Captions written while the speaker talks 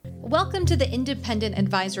Welcome to the Independent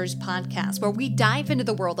Advisors Podcast, where we dive into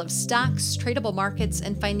the world of stocks, tradable markets,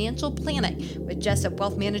 and financial planning with Jessup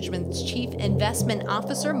Wealth Management's Chief Investment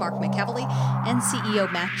Officer, Mark McEvely, and CEO,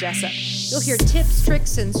 Matt Jessup. You'll hear tips,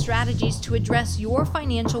 tricks, and strategies to address your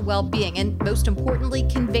financial well-being and, most importantly,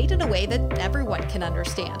 conveyed in a way that everyone can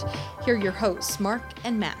understand. Here are your hosts, Mark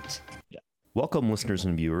and Matt. Welcome, listeners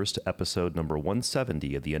and viewers, to episode number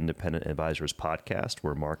 170 of the Independent Advisors Podcast,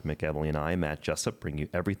 where Mark McEvely and I, Matt Jessup, bring you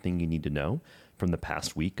everything you need to know from the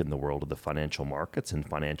past week in the world of the financial markets and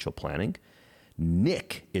financial planning.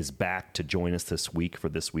 Nick is back to join us this week for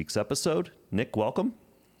this week's episode. Nick, welcome.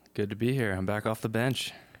 Good to be here. I'm back off the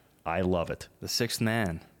bench. I love it. The sixth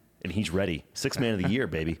man. And he's ready. Sixth man of the year,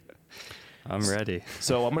 baby. I'm ready.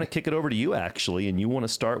 So I'm going to kick it over to you, actually, and you want to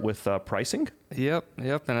start with pricing? Yep.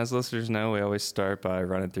 And as listeners know, we always start by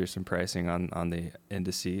running through some pricing on the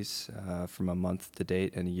indices from a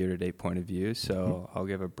month-to-date and a year-to-date point of view. So I'll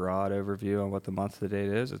give a broad overview on what the month-to-date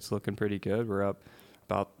is. It's looking pretty good. We're up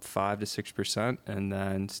about 5 to 6%, and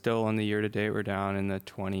then still on the year-to-date, we're down in the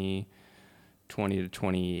 20 to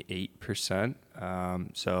 28%.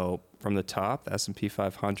 So from the top, the S&P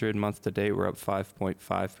 500 month-to-date, we're up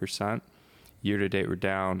 5.5%. Year-to-date, we're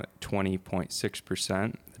down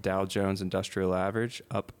 20.6%. The Dow Jones Industrial Average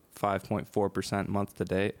up 5.4%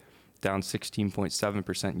 month-to-date, down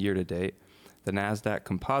 16.7% year-to-date. The NASDAQ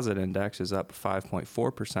Composite Index is up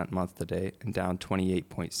 5.4% month-to-date and down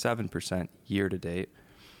 28.7% year-to-date.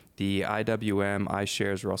 The IWM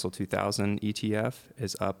iShares Russell 2000 ETF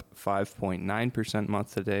is up 5.9%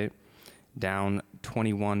 month-to-date, down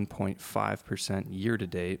 21.5%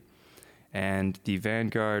 year-to-date. And the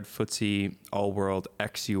Vanguard FTSE All-World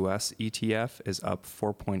ex-US ETF is up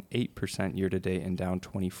 4.8% year-to-date and down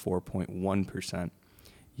 24.1%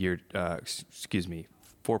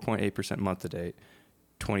 4.8% month-to-date,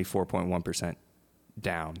 24.1%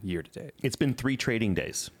 down year-to-date. It's been 3 trading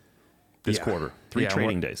days this quarter. 3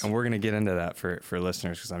 trading days. And we're going to get into that for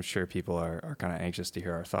listeners because I'm sure people are kind of anxious to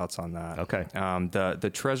hear our thoughts on that. Okay.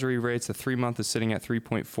 The Treasury rates, the 3-month is sitting at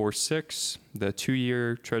 3.46. The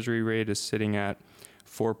 2-year Treasury rate is sitting at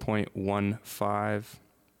 4.15.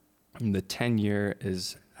 And the 10-year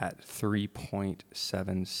is at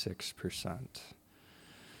 3.76%.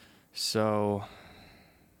 So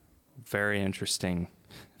very interesting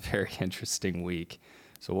week.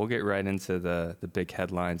 So we'll get right into the big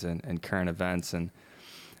headlines and current events. And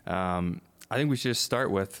I think we should just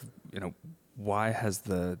start with, why has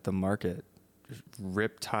the market just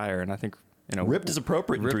ripped higher? And I think, ripped is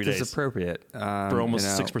appropriate in 3 days. Ripped is appropriate. For almost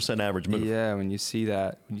 6% average move. Yeah, when you see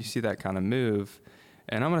that kind of move.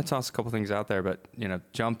 And I'm going to toss a couple things out there, but,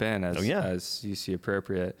 jump in as you see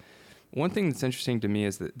appropriate. One thing that's interesting to me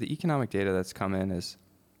is that the economic data that's come in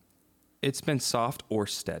it's been soft or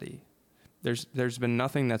steady. There's been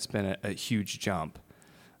nothing that's been a huge jump.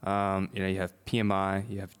 You have PMI,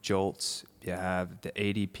 you have JOLTS, you have the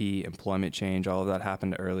ADP employment change. All of that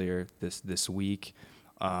happened earlier this week.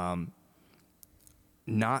 Not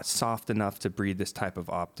soft enough to breed this type of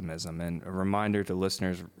optimism. And a reminder to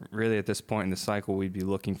listeners, really at this point in the cycle, we'd be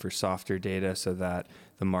looking for softer data so that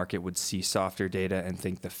the market would see softer data and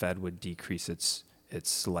think the Fed would decrease its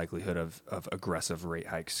likelihood of aggressive rate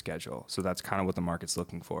hike schedule. So that's kind of what the market's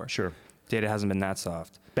looking for. Sure. Data hasn't been that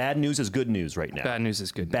soft. Bad news is good news right now. Bad news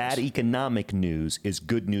is good news. Bad economic news is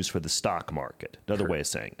good news for the stock market. Another way of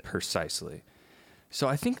saying it. Precisely. So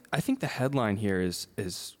I think the headline here is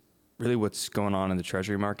really what's going on in the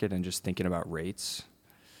Treasury market and just thinking about rates.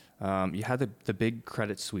 You had the big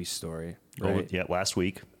Credit Suisse story, right? Oh, yeah, last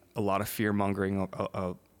week. A lot of fear mongering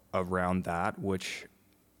around that, which,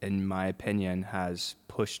 in my opinion, has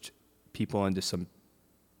pushed people into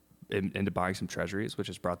buying some treasuries, which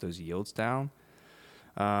has brought those yields down,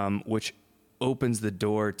 which opens the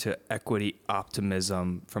door to equity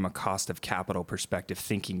optimism from a cost of capital perspective,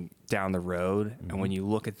 thinking down the road. Mm-hmm. And when you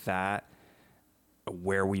look at that,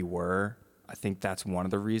 where we were, I think that's one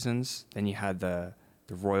of the reasons. Then you had the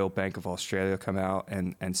Royal Bank of Australia come out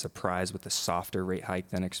and surprise with a softer rate hike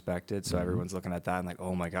than expected. So everyone's looking at that and like,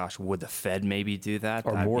 oh my gosh, would the Fed maybe do that?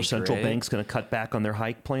 Are more central banks going to cut back on their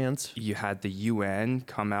hike plans? You had the UN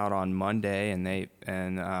come out on Monday, and it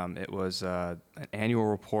was an annual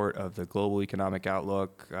report of the Global Economic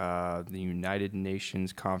Outlook, the United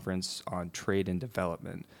Nations Conference on Trade and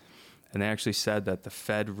Development. And they actually said that the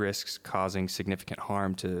Fed risks causing significant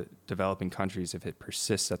harm to developing countries if it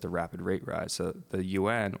persists at the rapid rate rise. So the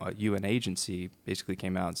UN agency basically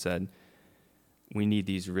came out and said, we need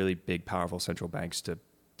these really big, powerful central banks to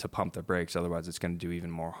pump the brakes. Otherwise, it's going to do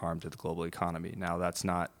even more harm to the global economy. Now, that's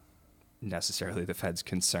not necessarily the Fed's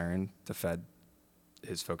concern. The Fed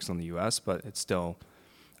is focused on the U.S., but it's still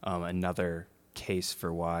another case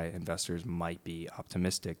for why investors might be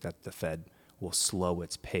optimistic that the Fed will slow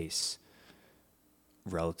its pace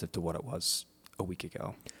relative to what it was a week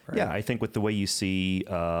ago. Right? Yeah, I think with the way you see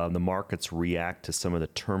the markets react to some of the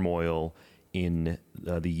turmoil in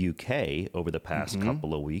the UK over the past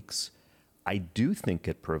couple of weeks, I do think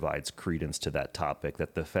it provides credence to that topic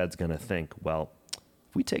that the Fed's going to think, well,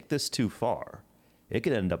 if we take this too far, it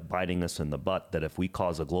could end up biting us in the butt, that if we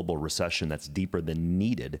cause a global recession that's deeper than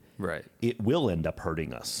needed, Right. it will end up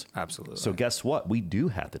hurting us. Absolutely. So guess what? We do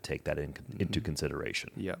have to take that into consideration.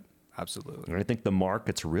 Yep, absolutely. And I think the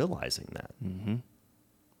market's realizing that.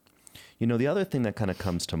 You know, the other thing that kind of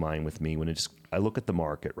comes to mind with me when I look at the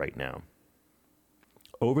market right now,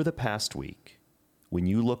 over the past week, when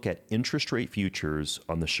you look at interest rate futures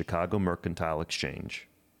on the Chicago Mercantile Exchange,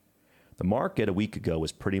 the market a week ago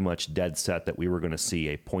was pretty much dead set that we were going to see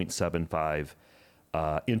a 0.75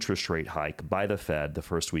 interest rate hike by the Fed the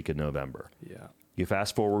first week of November. Yeah. You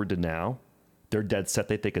fast forward to now, they're dead set.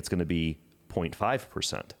 They think it's going to be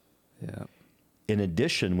 0.5%. Yeah. In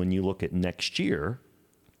addition, when you look at next year,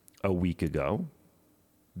 a week ago,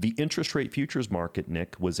 the interest rate futures market,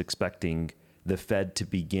 Nick, was expecting the Fed to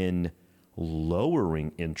begin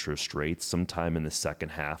lowering interest rates sometime in the second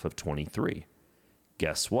half of 23.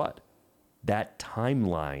 Guess what? That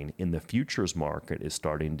timeline in the futures market is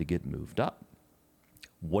starting to get moved up.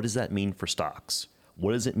 What does that mean for stocks?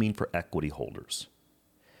 What does it mean for equity holders?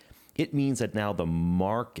 It means that now the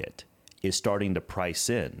market is starting to price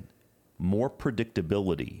in more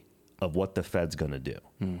predictability of what the Fed's going to do.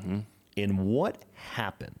 And what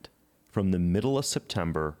happened from the middle of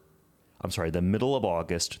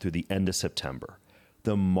August through the end of September?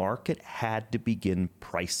 The market had to begin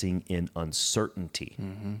pricing in uncertainty.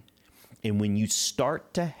 And when you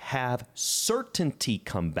start to have certainty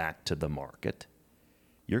come back to the market,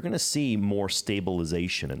 you're going to see more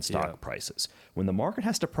stabilization in stock prices. When the market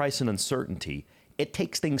has to price in uncertainty, it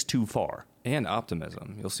takes things too far. And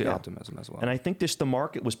optimism. You'll see optimism as well. And I think the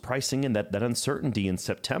market was pricing in that uncertainty in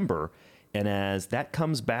September. And as that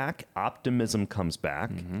comes back, optimism comes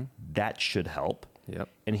back. That should help. Yep.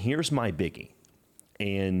 And here's my biggie.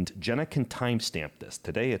 And Jenna can timestamp this.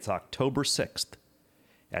 Today it's October 6th.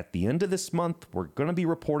 At the end of this month, we're going to be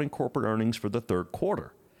reporting corporate earnings for the third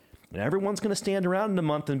quarter. And everyone's going to stand around in a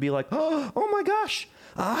month and be like, oh my gosh,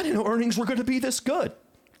 I didn't know earnings were going to be this good.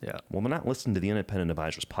 Yeah. Well, they're not listening to the Independent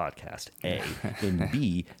Advisors podcast, A. And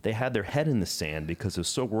B, they had their head in the sand because they're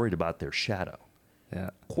so worried about their shadow.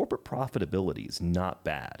 Yeah. Corporate profitability is not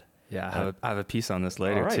bad. Yeah, I have a piece on this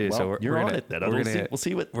later all right, too. well, So we're on gonna, it then. We'll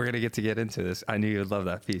see what we're gonna get into this. I knew you would love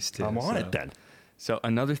that piece too. I'm on it then. So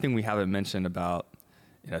another thing we haven't mentioned about,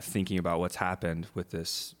 thinking about what's happened with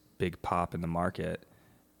this big pop in the market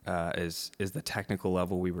is the technical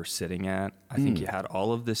level we were sitting at. I think you had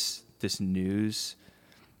all of this news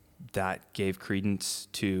that gave credence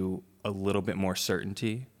to a little bit more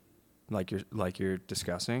certainty, like you're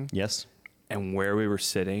discussing. Yes. And where we were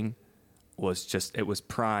sitting was it was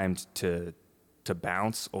primed to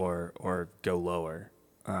bounce or go lower.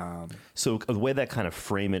 So the way that kind of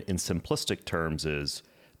frame it in simplistic terms is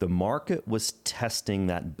the market was testing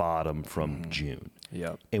that bottom from June.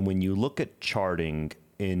 Yep. And when you look at charting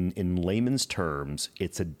in layman's terms,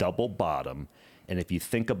 it's a double bottom. And if you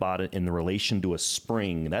think about it in relation to a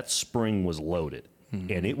spring, that spring was loaded.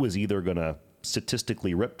 And it was either going to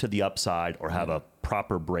statistically rip to the upside or have a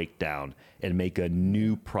proper breakdown and make a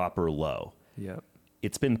new proper low. Yep.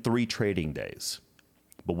 It's been 3 trading days.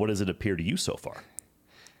 But what does it appear to you so far?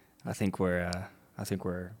 I think we're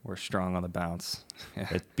strong on the bounce.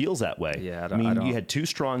 It feels that way. Yeah, I mean, you had 2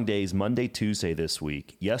 strong days, Monday, Tuesday this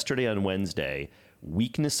week. Yesterday on Wednesday,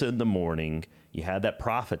 weakness in the morning. You had that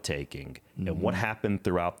profit taking. And what happened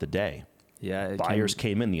throughout the day? Yeah, Buyers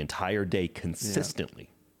came in the entire day consistently.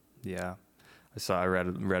 Yeah. I read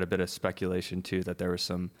a bit of speculation too that there was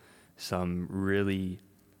some really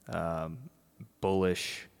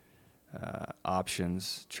bullish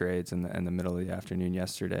options trades in the middle of the afternoon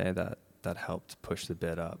yesterday that helped push the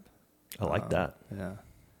bid up. I like that. Yeah,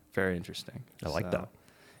 very interesting. I like that.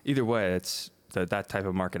 Either way, it's that type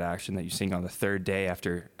of market action that you're seeing on the third day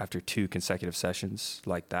after 2 consecutive sessions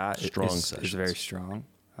like that. Sessions. Is very strong.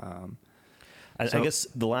 I guess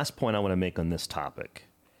the last point I want to make on this topic,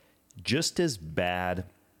 just as bad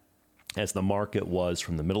as the market was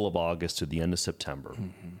from the middle of August to the end of September,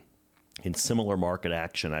 in similar market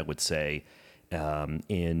action, I would say,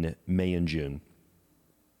 in May and June,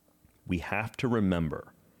 we have to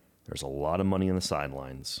remember there's a lot of money on the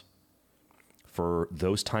sidelines. For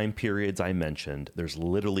those time periods I mentioned, there's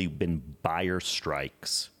literally been buyer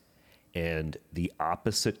strikes And the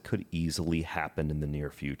opposite could easily happen in the near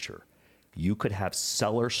future. You could have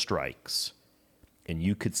seller strikes, and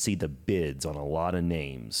you could see the bids on a lot of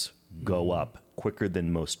names go up quicker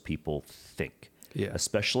than most people think. Yeah.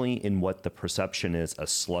 Especially in what the perception is a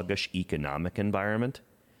sluggish economic environment.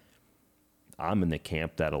 I'm in the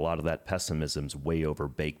camp that a lot of that pessimism's way over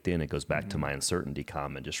baked in. It goes back to my uncertainty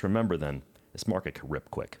comment. Just remember then, this market could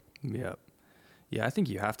rip quick. Yep. Yeah, I think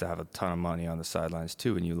you have to have a ton of money on the sidelines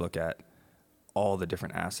too when you look at all the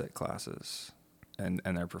different asset classes and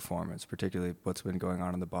their performance, particularly what's been going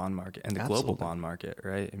on in the bond market and the global bond market,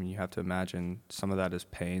 right? I mean, you have to imagine some of that is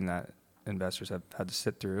pain that investors have had to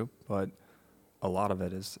sit through, but a lot of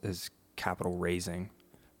it is capital raising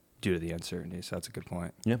due to the uncertainty. So that's a good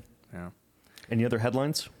point. Yeah. Yeah. Any other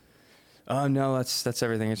headlines? No, that's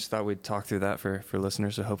everything. I just thought we'd talk through that for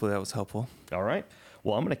listeners. So hopefully that was helpful. All right.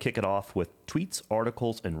 Well, I'm going to kick it off with tweets,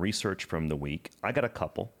 articles, and research from the week. I got a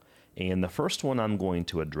couple. And the first one I'm going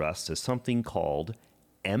to address is something called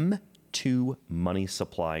M2 money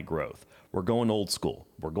supply growth. We're going old school.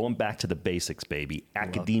 We're going back to the basics, baby.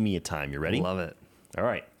 Academia time. You ready? Love it. All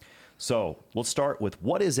right. So let's start with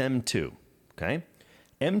what is M2? Okay.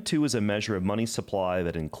 M2 is a measure of money supply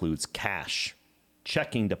that includes cash,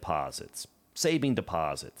 checking deposits, saving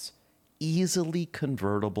deposits, easily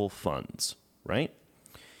convertible funds, right?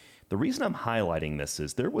 The reason I'm highlighting this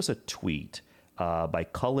is there was a tweet by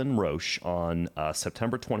Cullen Roche on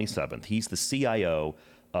September 27th. He's the CIO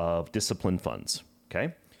of Discipline Funds,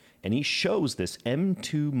 okay? And he shows this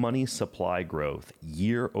M2 money supply growth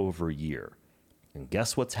year over year. And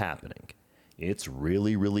guess what's happening? It's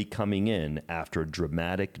really, really coming in after a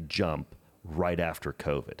dramatic jump right after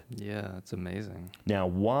COVID. Yeah, that's amazing. Now,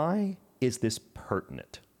 why is this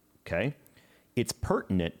pertinent? Okay? It's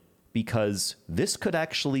pertinent because this could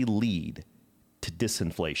actually lead to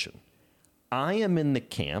disinflation. I am in the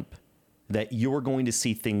camp that you're going to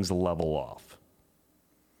see things level off.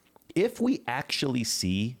 If we actually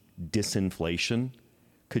see disinflation,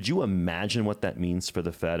 could you imagine what that means for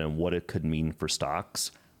the Fed and what it could mean for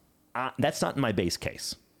stocks? That's not in my base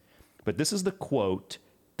case. But this is the quote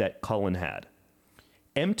that Cullen had.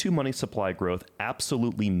 M2 money supply growth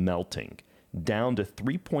absolutely melting, down to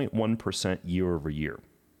 3.1% year over year.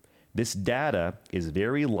 This data is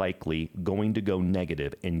very likely going to go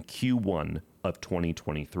negative in Q1 of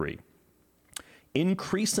 2023.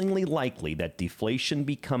 Increasingly likely that deflation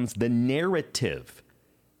becomes the narrative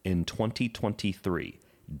in 2023.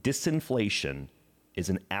 Disinflation is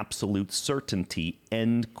an absolute certainty,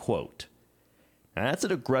 end quote. Now, that's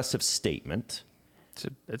an aggressive statement.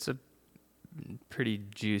 It's a pretty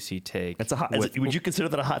juicy take. It's a hot. Would you consider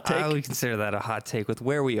that a hot take? I would consider that a hot take with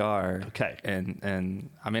where we are. Okay. And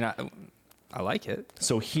I mean, I like it.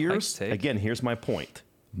 So here's my point.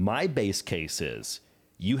 My base case is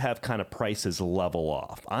you have kind of prices level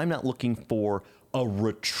off. I'm not looking for a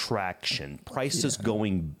retraction. Prices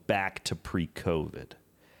going back to pre-COVID.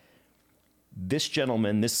 This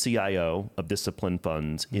gentleman, this CIO of Discipline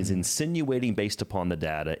Funds, is insinuating based upon the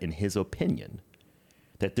data, in his opinion,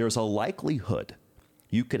 that there's a likelihood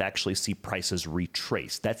you could actually see prices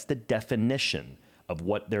retrace. That's the definition of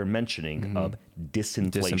what they're mentioning of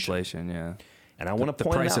disinflation. Disinflation, yeah. And I want to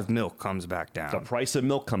point out the price of milk comes back down. The price of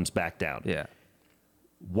milk comes back down. Yeah.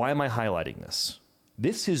 Why am I highlighting this?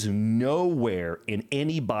 This is nowhere in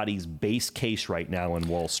anybody's base case right now on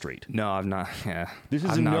Wall Street. No, I've not. Yeah. This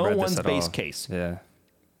is no one's base case. Yeah.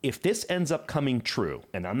 If this ends up coming true,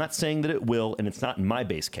 and I'm not saying that it will, and it's not in my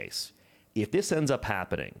base case, if this ends up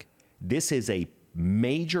happening, this is a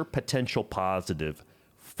major potential positive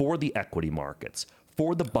for the equity markets,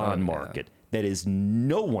 for the bond market, that is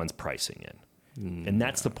no one's pricing in. And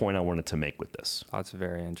that's the point I wanted to make with this. That's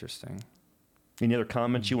very interesting. Any other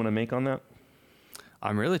comments you want to make on that?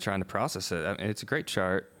 I'm really trying to process it. I mean, it's a great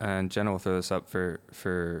chart, and Jenna will throw this up for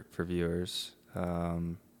viewers. I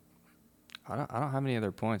don't have any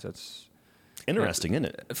other points. That's interesting, isn't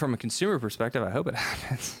it? From a consumer perspective, I hope it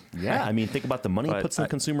happens. Yeah, I mean, think about the money it puts in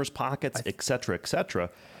consumers' pockets, et cetera, et cetera.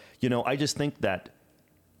 You know, I just think that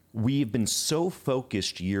we've been so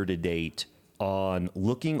focused year to date on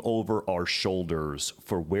looking over our shoulders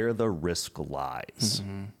for where the risk lies.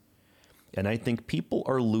 Mm-hmm. And I think people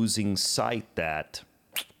are losing sight that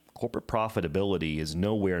corporate profitability is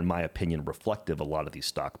nowhere, in my opinion, reflective of a lot of these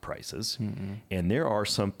stock prices. Mm-hmm. And there are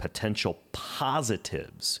some potential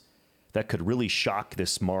positives that could really shock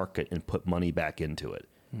this market and put money back into it.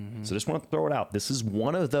 Mm-hmm. So just want to throw it out. This is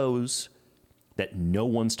one of those that no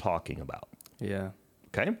one's talking about. Yeah.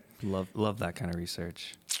 Okay? Love that kind of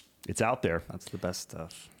research. It's out there. That's the best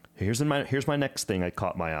stuff. Here's my next thing that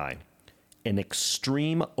caught my eye. An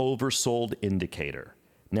extreme oversold indicator.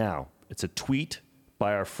 Now, It's a tweet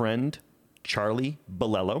by our friend Charlie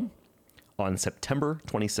Bolello on September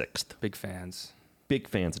 26th. Big fans. Big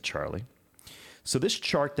fans of Charlie. So this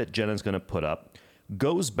chart that Jenna's going to put up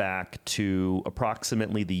goes back to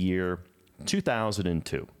approximately the year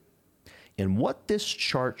 2002. And what this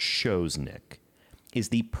chart shows, Nick, is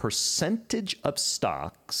the percentage of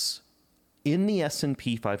stocks in the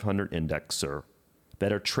S&P 500 index, sir,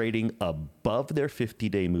 that are trading above their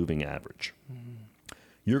 50-day moving average.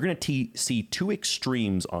 You're going to see two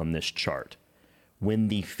extremes on this chart. When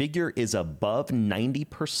the figure is above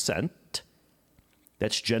 90%,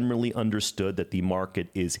 that's generally understood that the market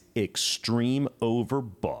is extreme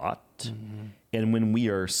overbought. And when we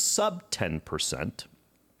are sub 10%,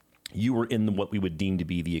 you are in what we would deem to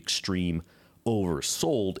be the extreme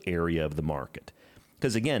oversold area of the market.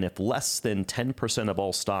 Because again, if less than 10% of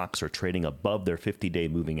all stocks are trading above their 50-day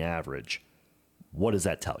moving average, what does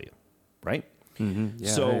that tell you, right?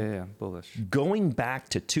 Yeah, bullish. Going back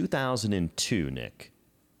to 2002, Nick,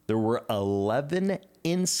 there were 11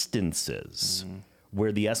 instances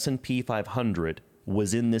where the S&P 500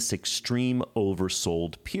 was in this extreme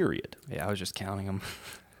oversold period. Yeah, I was just counting them.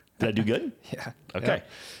 Did I do good? Yeah. Okay. Yeah.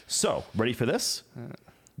 So, ready for this?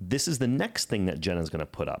 This is the next thing that Jenna's going to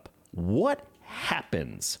put up. What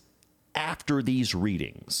happens after these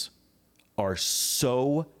readings are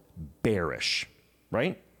so bearish,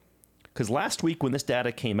 right? Because last week when this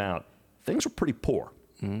data came out, things were pretty poor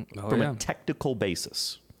from a technical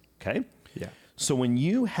basis, okay? Yeah. So when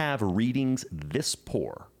you have readings this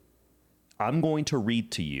poor, I'm going to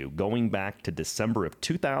read to you, going back to December of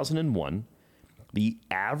 2001, the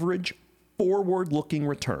average forward-looking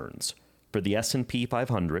returns for the S&P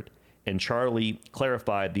 500, and Charlie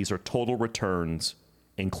clarified these are total returns,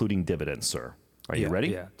 including dividends, sir. Are you ready?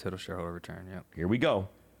 Yeah, total shareholder return, yeah. Here we go.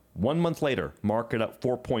 1 month later, market up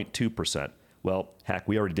 4.2%. Well, heck,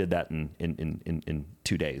 we already did that in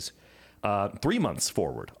 2 days. 3 months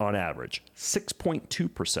forward, on average,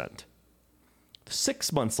 6.2%.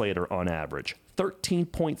 6 months later, on average,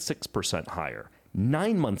 13.6% higher.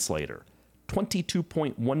 9 months later,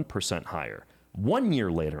 22.1% higher. 1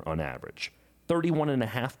 year later, on average,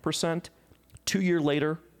 31.5%. 2 year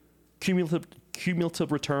later,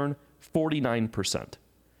 cumulative return, 49%.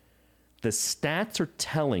 The stats are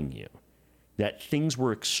telling you that things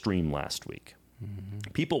were extreme last week.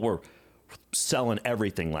 People were selling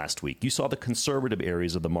everything last week. You saw the conservative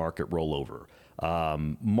areas of the market roll over.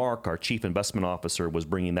 Mark, our chief investment officer, was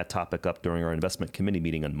bringing that topic up during our investment committee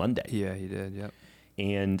meeting on Monday. Yeah, he did, yep.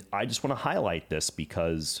 And I just want to highlight this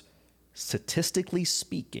because statistically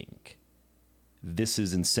speaking, this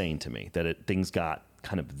is insane to me that things got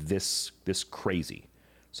kind of this crazy.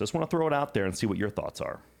 So I just want to throw it out there and see what your thoughts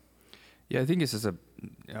are. Yeah, I think this is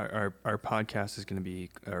our podcast is going to be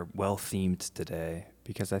well themed today,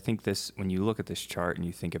 because I think this, when you look at this chart and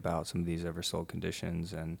you think about some of these oversold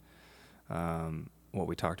conditions and what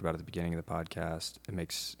we talked about at the beginning of the podcast, it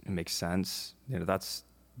makes sense. You know,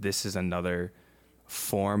 this is another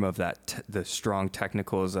form of that the strong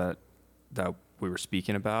technicals that we were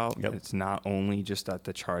speaking about. Yep. It's not only just at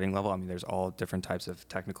the charting level. I mean, there's all different types of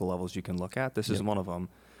technical levels you can look at. This is one of them.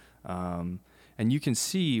 And you can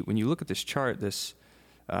see when you look at this chart,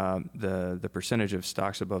 the percentage of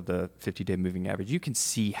stocks above the 50-day moving average, you can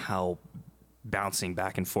see how bouncing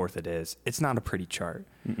back and forth it is. It's not a pretty chart,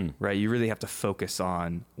 right? You really have to focus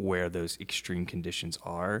on where those extreme conditions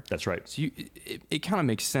are. That's right. So it kind of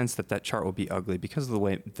makes sense that chart will be ugly because of the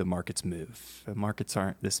way the markets move. The markets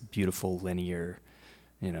aren't this beautiful linear,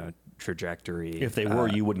 trajectory. If they were,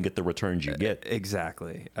 you wouldn't get the returns you get.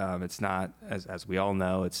 Exactly. It's not, as we all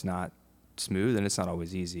know, it's not smooth and it's not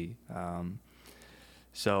always easy.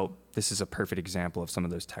 So this is a perfect example of some of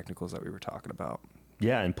those technicals that we were talking about.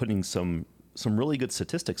 Yeah, and putting some really good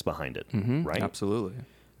statistics behind it, right? Absolutely.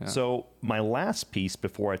 Yeah. So my last piece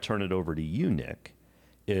before I turn it over to you, Nick,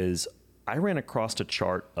 is I ran across a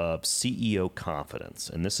chart of CEO confidence,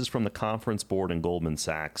 and this is from the Conference Board and Goldman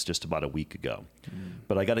Sachs just about a week ago.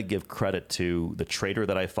 But I got to give credit to the trader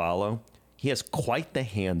that I follow. He has quite the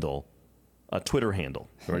handle, a Twitter handle.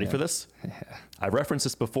 You ready for this? Yeah. I've referenced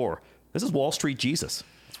this before. This is Wall Street Jesus.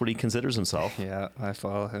 That's what he considers himself. Yeah, I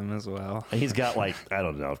follow him as well. And he's got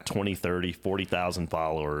 20, 30, 40,000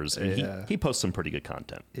 followers. And he posts some pretty good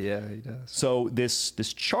content. Yeah, he does. So this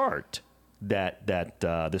chart that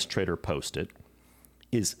this trader posted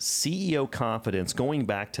is CEO confidence going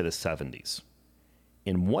back to the 70s.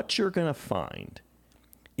 And what you're going to find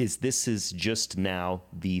is this is just now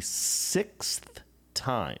the 6th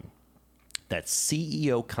time that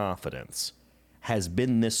CEO confidence has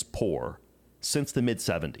been this poor since the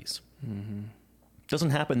mid-70s. Doesn't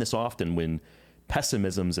happen this often when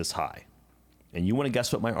pessimism is high. And you want to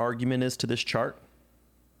guess what my argument is to this chart?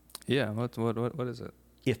 Yeah. What is it?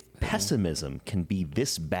 If pessimism can be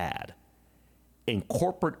this bad and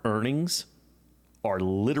corporate earnings are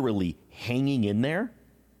literally hanging in there,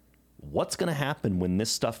 what's going to happen when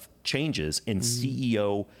this stuff changes and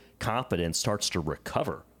CEO confidence starts to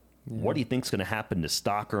recover? What do you think is going to happen to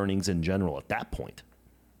stock earnings in general at that point?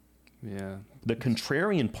 Yeah. The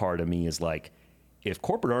contrarian part of me is like, if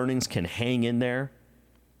corporate earnings can hang in there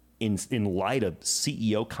in light of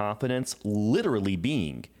CEO confidence literally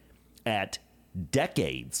being at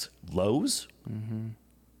decades lows,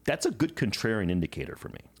 that's a good contrarian indicator for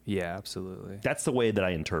me. Yeah, absolutely. That's the way that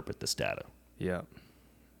I interpret this data. Yeah.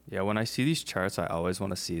 Yeah, when I see these charts, I always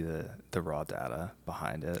want to see the raw data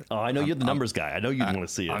behind it. Oh, I know you're the numbers guy. I know you want to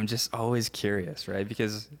see it. I'm just always curious, right?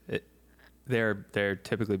 Because they're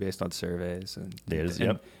typically based on surveys,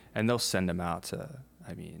 and they'll send them out to,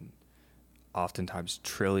 I mean, oftentimes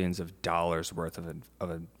trillions of dollars worth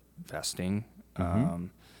of investing.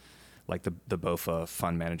 Like the BOFA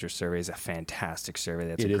fund manager survey is a fantastic survey.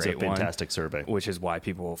 That's It a is great a fantastic survey, which is why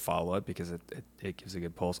people will follow it, because it gives a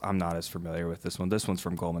good pulse. I'm not as familiar with this one. This one's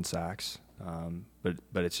from Goldman Sachs, but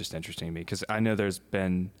it's just interesting to me because I know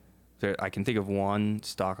I can think of one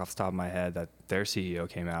stock off the top of my head that their CEO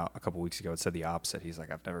came out a couple weeks ago and said the opposite. He's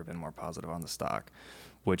like, I've never been more positive on the stock,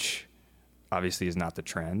 which obviously is not the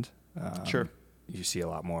trend. Sure. You see a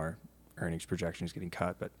lot more earnings projections getting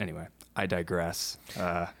cut, but anyway, I digress.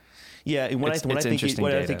 Yeah, and what I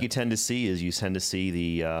think you tend to see is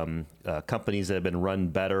the companies that have been run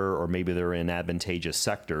better, or maybe they're in advantageous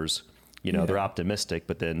sectors. They're optimistic,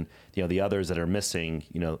 but then the others that are missing,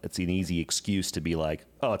 it's an easy excuse to be like,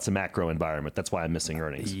 oh, it's a macro environment. That's why I'm missing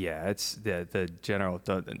earnings. Yeah, it's the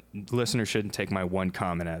listener shouldn't take my one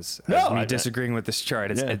comment as me disagreeing with this chart.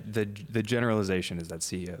 It's the generalization is that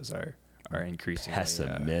CEOs are increasingly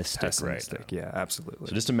pessimistic. Right. Yeah, absolutely.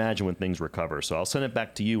 So just imagine when things recover. So I'll send it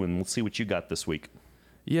back to you, and we'll see what you got this week.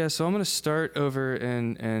 Yeah, so I'm going to start over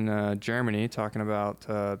in Germany, talking about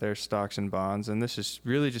their stocks and bonds, and this is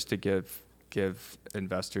really just to give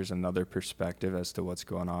investors another perspective as to what's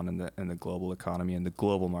going on in the global economy and the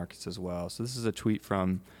global markets as well. So this is a tweet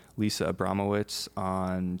from Lisa Abramowitz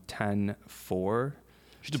on 10/4.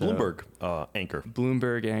 She's a Bloomberg anchor.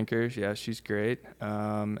 Bloomberg anchors, yeah, she's great.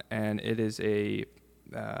 And it is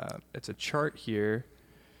it's a chart here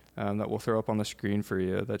that we'll throw up on the screen for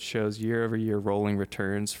you that shows year-over-year rolling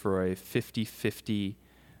returns for a 50-50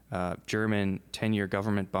 German 10-year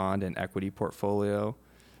government bond and equity portfolio,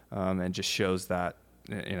 and just shows that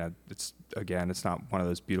it's not one of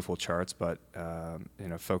those beautiful charts, but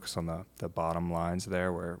focus on the bottom lines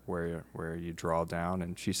there where you draw down.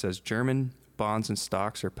 And she says German bonds and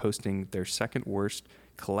stocks are posting their second worst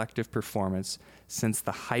collective performance since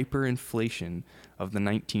the hyperinflation of the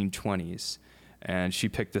 1920s. And she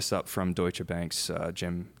picked this up from Deutsche Bank's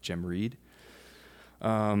Jim Reed.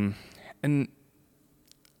 And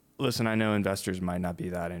listen, I know investors might not be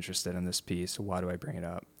that interested in this piece. So why do I bring it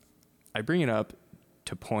up? I bring it up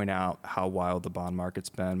to point out how wild the bond market's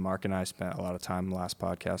been. Mark and I spent a lot of time in the last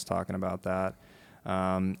podcast talking about that.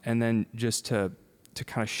 And then just to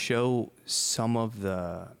kind of show some of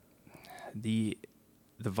the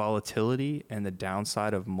volatility and the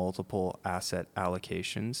downside of multiple asset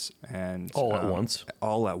allocations, and all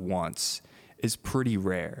at once is pretty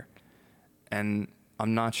rare. And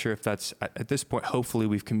I'm not sure if that's at this point, hopefully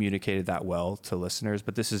we've communicated that well to listeners,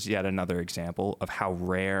 but this is yet another example of how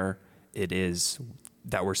rare it is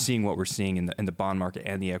that we're seeing what we're seeing in the bond market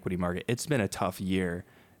and the equity market. It's been a tough year.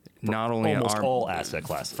 Not only almost in all asset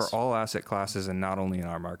classes. For all asset classes, and not only in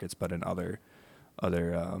our markets, but in other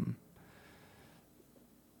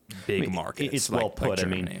big markets. It's well put.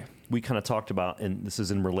 We kind of talked about, and this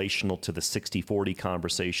is in relational to the 60-40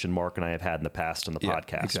 conversation Mark and I have had in the past on the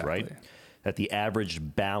podcast, exactly. Right? That the average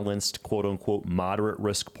balanced, quote unquote, moderate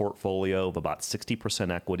risk portfolio of about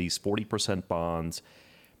 60% equities, 40% bonds.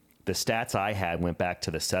 The stats I had went back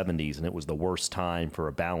to the 70s, and it was the worst time for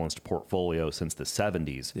a balanced portfolio since the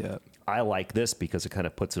 70s. Yeah. I like this because it kind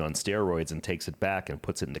of puts it on steroids and takes it back and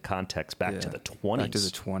puts it into context back to the 20s. Back to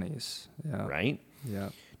the 20s. Yeah. Right? Yeah.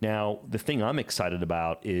 Now, the thing I'm excited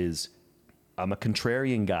about is I'm a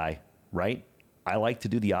contrarian guy, right? I like to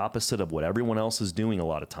do the opposite of what everyone else is doing a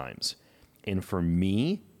lot of times. And for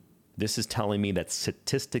me, this is telling me that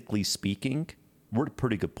statistically speaking, we're at a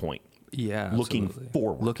pretty good point. Yeah, Looking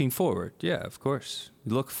forward. Yeah, of course.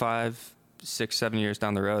 You look 5, 6, 7 years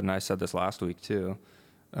down the road, and I said this last week too.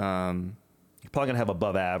 You're probably going to have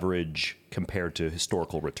above average compared to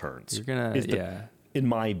historical returns. You're going to, In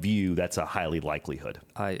my view, that's a highly likelihood.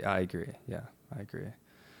 I agree. Yeah, I agree.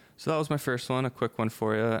 So that was my first one, a quick one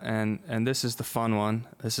for you, and this is the fun one.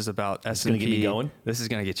 This is about S&P. It's going to get me going? This is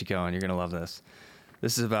going to get you going. You're going to love this.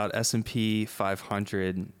 This is about S&P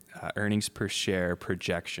 500 earnings per share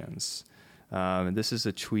projections. This is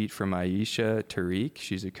a tweet from Aisha Tariq.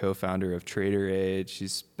 She's a co-founder of TraderAid.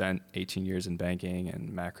 She's spent 18 years in banking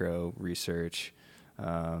and macro research.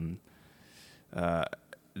 There's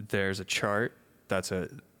a chart.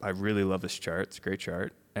 I really love this chart. It's a great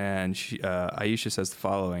chart. And Aisha says the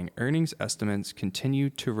following: earnings estimates continue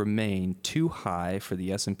to remain too high for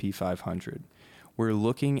the S&P 500. We're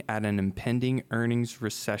looking at an impending earnings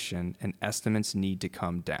recession, and estimates need to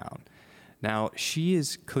come down. Now, she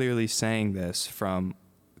is clearly saying this from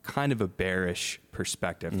kind of a bearish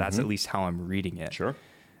perspective. That's at least how I'm reading it. Sure.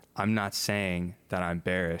 I'm not saying that I'm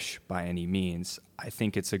bearish by any means. I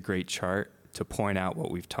think it's a great chart to point out what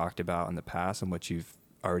we've talked about in the past and what you've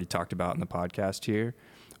already talked about in the podcast here,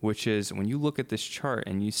 which is when you look at this chart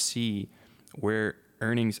and you see where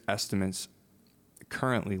earnings estimates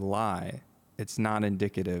currently lie, it's not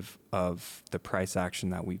indicative of the price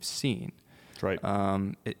action that we've seen. That's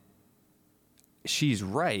right. She's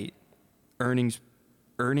right. Earnings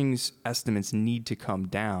estimates need to come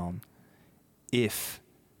down if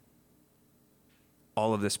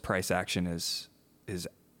all of this price action is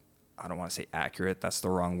I don't want to say accurate. That's the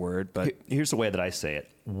wrong word, but here's the way that I say it.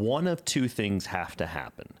 One of two things have to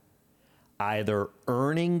happen. Either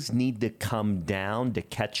earnings need to come down to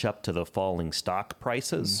catch up to the falling stock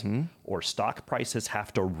prices, or stock prices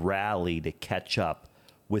have to rally to catch up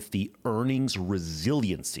with the earnings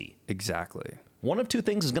resiliency. Exactly. One of two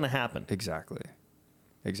things is going to happen. Exactly.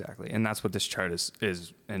 And that's what this chart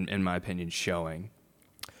is in my opinion, showing.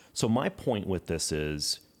 So my point with this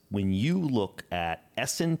is, when you look at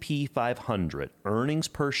S&P 500 earnings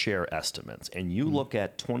per share estimates, and you look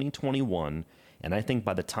at 2021, and I think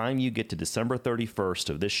by the time you get to December 31st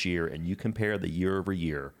of this year and you compare the year over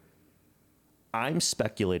year, I'm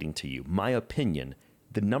speculating to you, my opinion,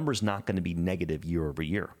 the number's not going to be negative year over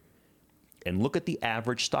year. And look at the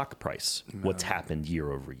average stock price, what's happened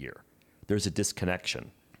year over year. There's a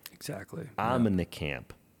disconnection. Exactly. I'm in the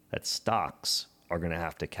camp that stocks are going to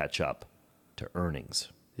have to catch up to earnings.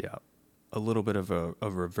 Yeah. A little bit of a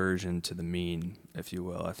reversion to the mean, if you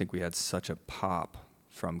will. I think we had such a pop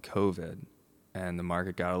from COVID, and the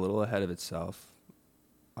market got a little ahead of itself,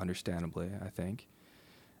 understandably, I think.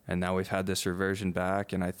 And now we've had this reversion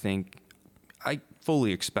back, and I think I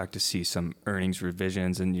fully expect to see some earnings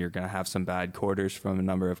revisions, and you're going to have some bad quarters from a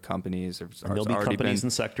number of companies. There'll be companies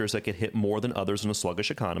and sectors that get hit more than others in a sluggish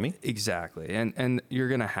economy. Exactly. And you're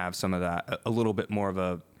going to have some of that, a little bit more of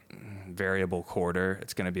a variable quarter.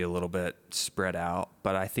 It's going to be a little bit spread out.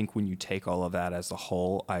 But I think when you take all of that as a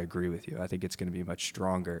whole, I agree with you. I think it's going to be much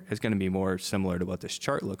stronger. It's going to be more similar to what this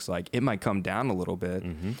chart looks like. It might come down a little bit,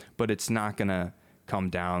 but it's not going to come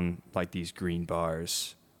down like these green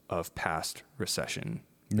bars of past recessionary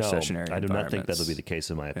I do not think that'll be the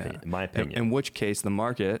case in my opinion. In which case, the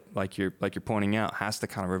market, like you're pointing out, has to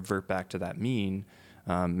kind of revert back to that mean,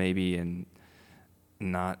 maybe in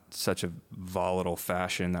not such a volatile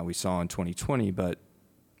fashion that we saw in 2020, but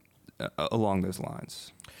along those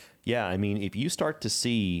lines. Yeah, I mean, if you start to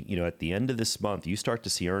see, at the end of this month, you start to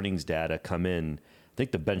see earnings data come in. I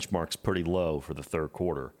think the benchmark's pretty low for the third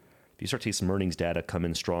quarter. If you start to see some earnings data come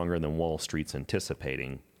in stronger than Wall Street's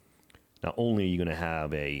anticipating, not only are you going to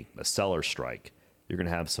have a seller strike, you're going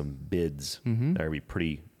to have some bids. There are going to be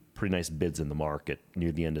pretty nice bids in the market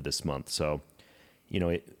near the end of this month. So,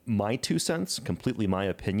 my 2 cents, completely my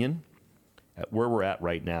opinion, at where we're at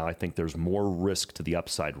right now, I think there's more risk to the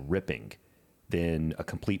upside ripping than a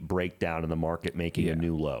complete breakdown in the market making a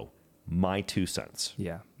new low. My 2 cents.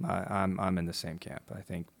 Yeah, I'm in the same camp. I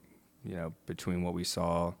think, between what we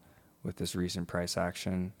saw with this recent price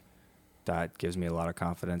action, that gives me a lot of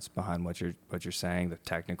confidence behind what you're saying. The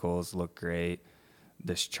technicals look great.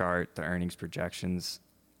 This chart, the earnings projections,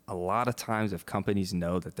 a lot of times if companies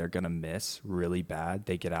know that they're going to miss really bad,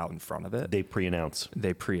 they get out in front of it. They pre-announce.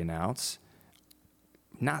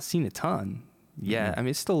 Not seen a ton yet. I mean,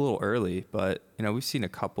 it's still a little early, but we've seen a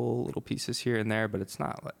couple little pieces here and there, but it's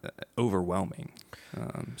not overwhelming.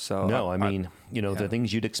 The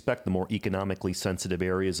things you'd expect, the more economically sensitive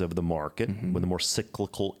areas of the market, with the more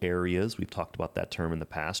cyclical areas, we've talked about that term in the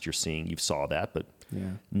past, you saw that, but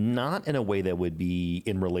not in a way that would be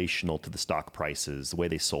in relational to the stock prices, the way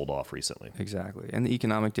they sold off recently. Exactly. And the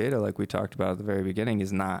economic data, like we talked about at the very beginning,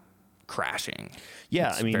 is not crashing.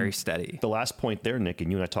 Yeah, it's very steady. The last point there, Nick, and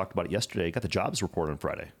you and I talked about it yesterday, you got the jobs report on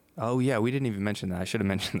Friday. Oh yeah, we didn't even mention that. I should have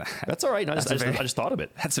mentioned that. That's all right. I just thought of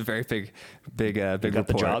it. That's a very big We got report.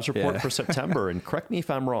 the jobs report Yeah. for September, and correct me if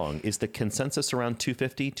I'm wrong. Is the consensus around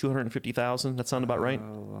 250,000? That sound about right?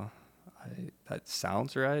 That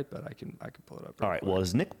sounds right, but I can pull it up. All right. Well,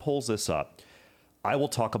 as Nick pulls this up, I will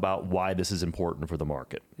talk about why this is important for the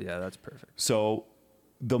market. Yeah, that's perfect. So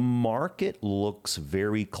the market looks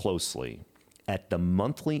very closely at the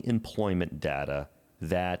monthly employment data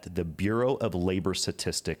that the Bureau of Labor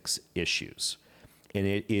Statistics issues. And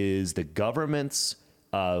it is the government's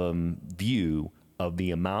view of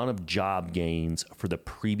the amount of job gains for the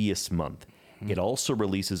previous month. It also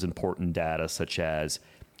releases important data such as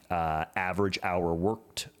average hour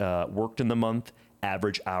worked in the month,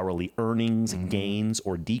 average hourly earnings, gains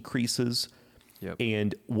or decreases. Yep.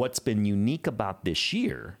 And what's been unique about this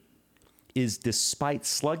year is despite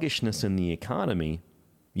sluggishness in the economy,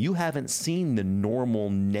 you haven't seen the normal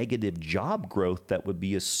negative job growth that would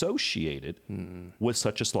be associated with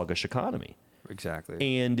such a sluggish economy.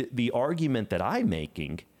 Exactly. And the argument that I'm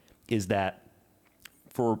making is that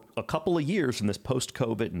for a couple of years in this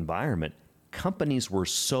post-COVID environment, companies were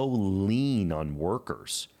so lean on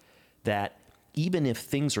workers that even if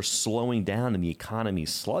things are slowing down and the economy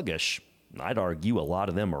is sluggish, I'd argue a lot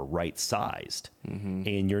of them are right-sized.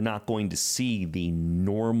 And you're not going to see the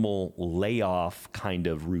normal layoff kind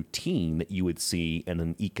of routine that you would see in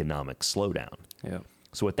an economic slowdown. Yeah.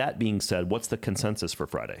 So with that being said, what's the consensus for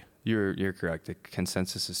Friday? You're correct. The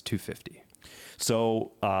consensus is 250.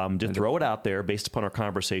 So to throw it out there, based upon our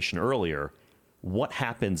conversation earlier, what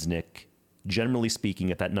happens, Nick, generally speaking,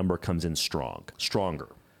 if that number comes in stronger?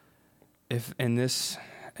 If in this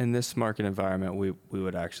market environment, we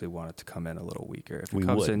would actually want it to come in a little weaker. If it We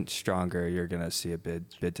comes would. in stronger, you're going to see a bid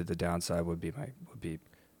to the downside would be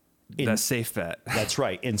the safe bet. That's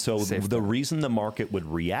right. And so Safe the bet. reason the market would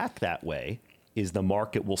react that way is the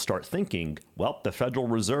market will start thinking, well, the Federal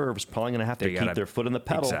Reserve is probably going to have to They keep gotta- their foot in the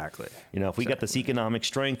pedal. Exactly. You know, if we got this economic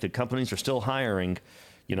strength and companies are still hiring,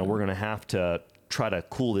 you know, we're going to have to try to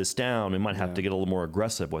cool this down. We might have to get a little more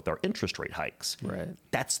aggressive with our interest rate hikes. Right.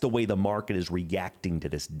 That's the way the market is reacting to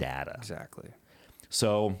this data. Exactly.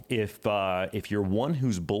 So if you're one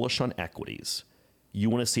who's bullish on equities, you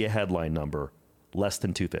want to see a headline number less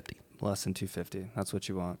than 250. Less than 250. That's what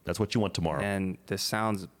you want. That's what you want tomorrow. And this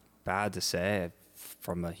sounds bad to say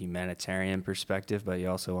from a humanitarian perspective, but you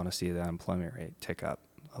also want to see the unemployment rate tick up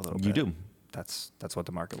a little bit. You do. That's what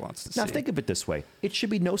the market wants to Now see. think of it this way. It should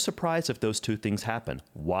be no surprise if those two things happen.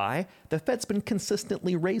 Why? The Fed's been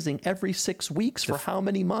consistently raising every 6 weeks for how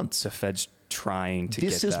many months? The Fed's trying to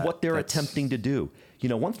This get is that. what they're That's- attempting to do. You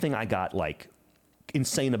know, one thing I got like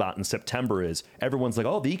insane about in September is everyone's like,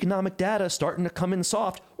 oh, the economic data is starting to come in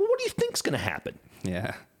soft. Well, what do you think's going to happen?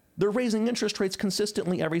 Yeah. They're raising interest rates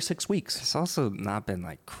consistently every 6 weeks. It's also not been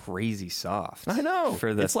like crazy soft. I know.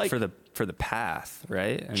 For the It's like- for the path,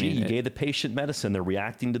 right? I Gee, mean, you gave the patient medicine. They're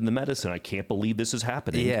reacting to the medicine. I can't believe this is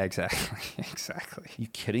happening. yeah, exactly. Exactly. You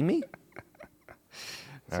kidding me?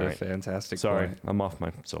 It's All a right. fantastic Sorry, point. I'm off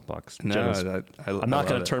my soapbox. No, Jenna's- I'm I'm not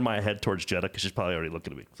going to turn my head towards Jetta because she's probably already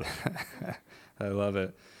looking at me. So. I love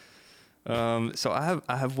it. So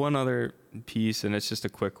I have one other piece, and it's just a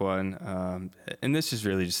quick one. And this is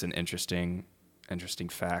really just an interesting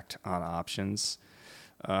fact on options.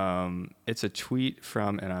 It's a tweet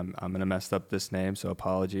from, and I'm going to mess up this name, so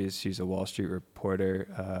apologies. She's a Wall Street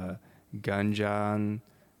reporter, Gunjan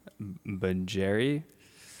Banjari.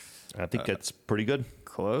 I think that's pretty good.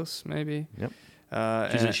 Close, maybe.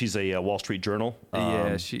 Yep. She's a Wall Street Journal.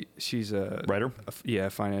 Yeah, she's a writer.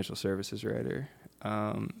 Financial services writer.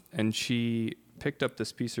 And she picked up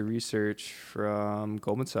this piece of research from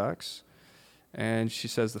Goldman Sachs, and she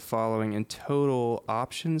says the following: in total,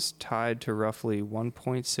 options tied to roughly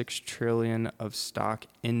 1.6 trillion of stock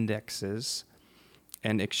indexes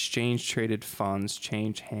and exchange traded funds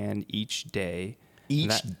change hand each day.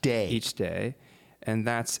 Each day. And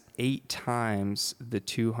that's 8 times the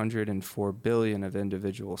 204 billion of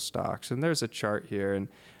individual stocks. And there's a chart here. And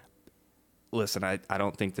listen, I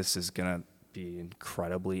don't think this is going to be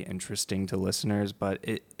incredibly interesting to listeners, but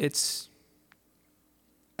it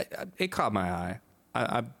caught my eye.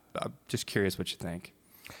 I'm just curious what you think.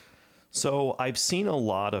 So I've seen a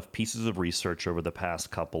lot of pieces of research over the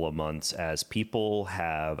past couple of months as people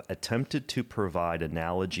have attempted to provide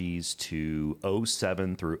analogies to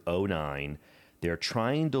 07 through 09. They're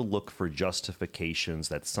trying to look for justifications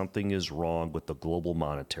that something is wrong with the global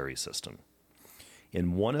monetary system.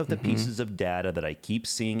 And one of the pieces of data that I keep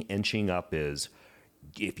seeing inching up is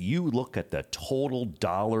if you look at the total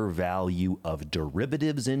dollar value of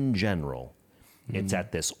derivatives in general, it's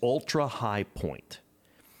at this ultra high point.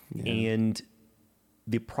 And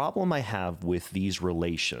the problem I have with these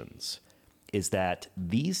relations is that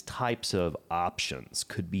these types of options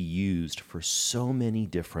could be used for so many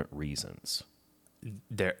different reasons.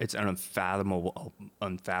 It's an unfathomable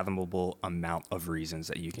amount of reasons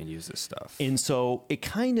that you can use this stuff. And so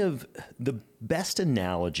the best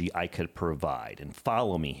analogy I could provide, and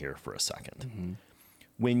follow me here for a second.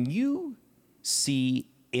 When you see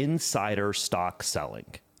insider stock selling,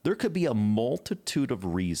 there could be a multitude of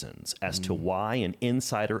reasons as to why an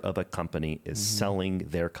insider of a company is selling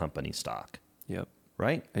their company stock. Yep.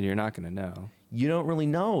 Right? And you're not going to know. You don't really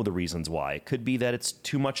know the reasons why. It could be that it's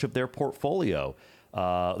too much of their portfolio,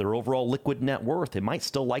 their overall liquid net worth. They might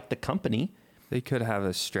still like the company. They could have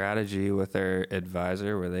a strategy with their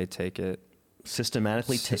advisor where they take it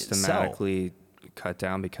systematically cut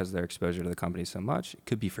down because their exposure to the company so much. It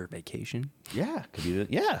could be for vacation. Yeah, could be.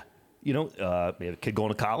 A kid going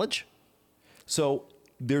to college. So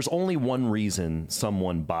there's only one reason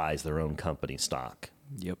someone buys their own company stock.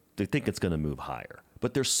 Yep. They think it's going to move higher.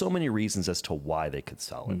 But there's so many reasons as to why they could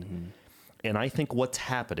sell it. And I think what's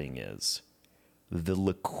happening is the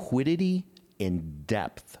liquidity and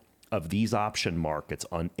depth of these option markets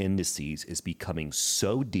on indices is becoming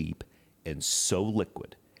so deep and so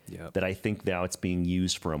liquid that I think now it's being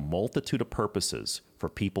used for a multitude of purposes for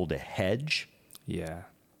people to hedge. Yeah.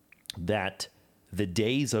 That the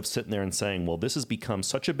days of sitting there and saying, well, this has become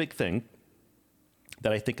such a big thing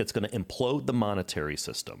that I think it's going to implode the monetary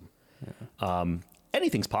system.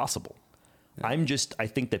 Anything's possible. I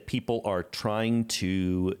think that people are trying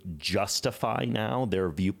to justify now their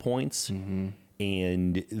viewpoints,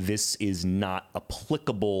 and this is not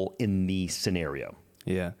applicable in the scenario.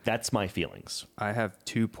 Yeah. That's my feelings. I have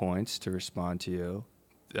 2 points to respond to you,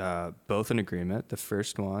 both in agreement. The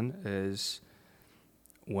first one is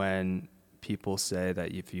when people say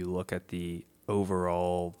that if you look at the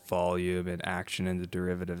overall volume and action in the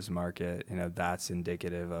derivatives market, that's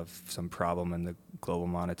indicative of some problem in the global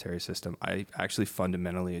monetary system. I actually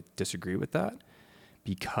fundamentally disagree with that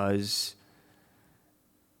because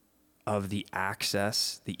of the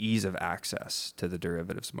ease of access to the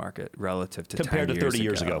derivatives market relative to compared to 30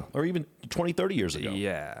 years ago, or even 20, 30 years ago.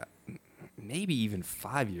 Yeah. Maybe even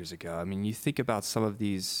 5 years ago. I mean, you think about some of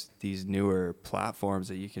these newer platforms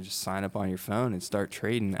that you can just sign up on your phone and start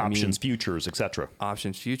trading. Options, futures, etc.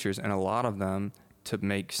 Options, futures. And a lot of them, to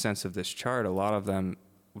make sense of this chart, a lot of them,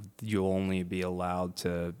 you'll only be allowed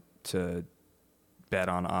to bet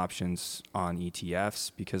on options on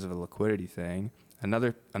ETFs because of a liquidity thing.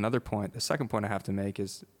 Another point, the second point I have to make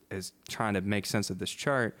is trying to make sense of this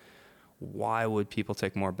chart. Why would people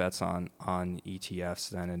take more bets on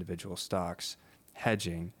ETFs than individual stocks?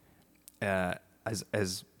 Hedging,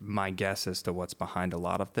 as my guess as to what's behind a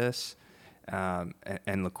lot of this,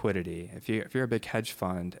 and liquidity. If you're a big hedge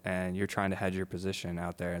fund and you're trying to hedge your position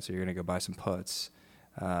out there, and so you're going to go buy some puts,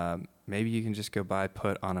 maybe you can just go buy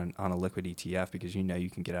put on a liquid ETF because you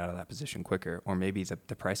can get out of that position quicker, or maybe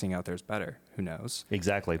the pricing out there is better. Who knows?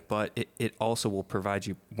 Exactly. But it also will provide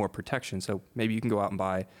you more protection. So maybe you can go out and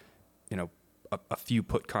buy a few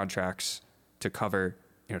put contracts to cover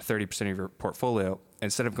 30% of your portfolio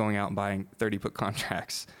instead of going out and buying 30 put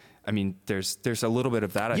contracts. I mean, there's a little bit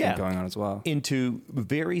of that I think going on as well. And to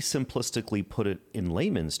very simplistically put it in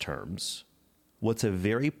layman's terms, what's a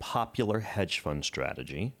very popular hedge fund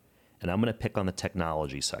strategy, and I'm going to pick on the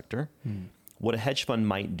technology sector. What a hedge fund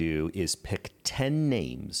might do is pick 10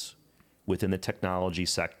 names within the technology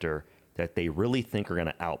sector that they really think are going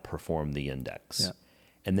to outperform the index. Yeah.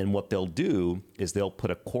 And then what they'll do is they'll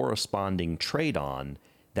put a corresponding trade on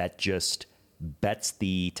that just bets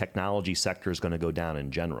the technology sector is going to go down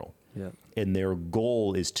in general. Yep. And their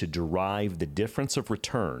goal is to derive the difference of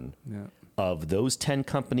return of those 10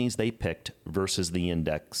 companies they picked versus the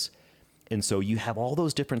index. And so you have all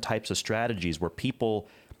those different types of strategies where people,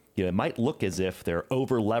 it might look as if they're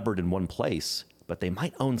over levered in one place, but they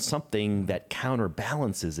might own something that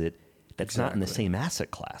counterbalances it that's not in the same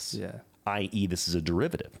asset class. Yeah. i.e. this is a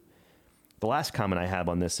derivative. The last comment I have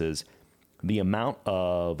on this is the amount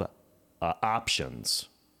of options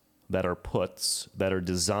that are puts that are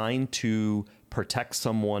designed to protect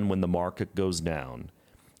someone when the market goes down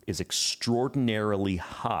is extraordinarily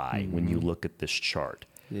high when you look at this chart,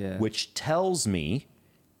 which tells me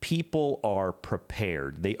people are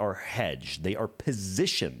prepared. They are hedged. They are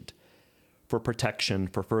positioned for protection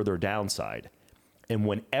for further downside. And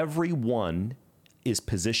when everyone is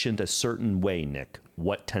positioned a certain way, Nick,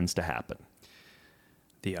 what tends to happen?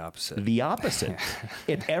 The opposite. The opposite.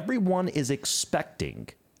 If everyone is expecting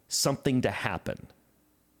something to happen,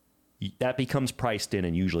 that becomes priced in,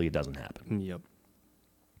 and usually it doesn't happen. Yep.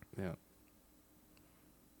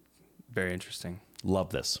 Very interesting. Love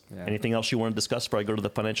this. Yeah. Anything else you want to discuss before I go to the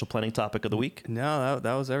financial planning topic of the week? No,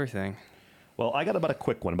 that was everything. Well, I got about a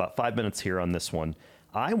quick one, about 5 minutes here on this one.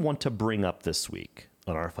 I want to bring up this week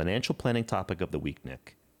on our financial planning topic of the week,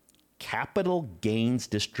 Nick, capital gains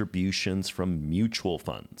distributions from mutual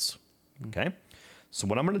funds. Okay? So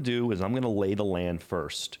what I'm going to do is I'm going to lay the land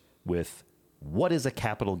first with what is a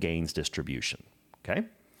capital gains distribution. Okay?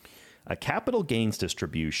 A capital gains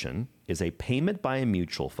distribution is a payment by a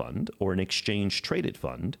mutual fund or an exchange traded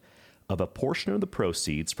fund of a portion of the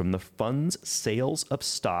proceeds from the fund's sales of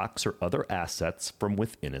stocks or other assets from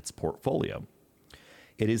within its portfolio.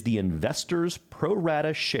 It is the investor's pro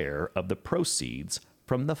rata share of the proceeds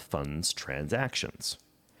from the fund's transactions.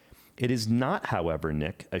 It is not, however,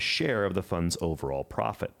 Nick, a share of the fund's overall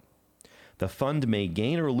profit. The fund may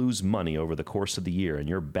gain or lose money over the course of the year, and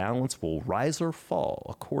your balance will rise or fall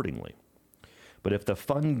accordingly. But if the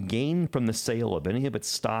fund gained from the sale of any of its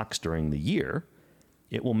stocks during the year,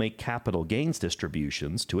 it will make capital gains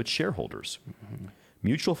distributions to its shareholders. Mm-hmm.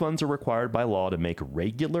 Mutual funds are required by law to make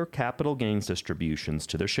regular capital gains distributions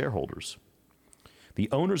to their shareholders. The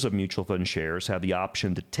owners of mutual fund shares have the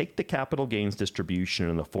option to take the capital gains distribution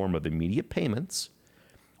in the form of immediate payments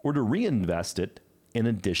or to reinvest it in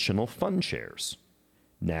additional fund shares.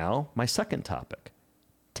 Now, my second topic,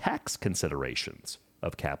 tax considerations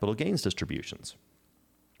of capital gains distributions.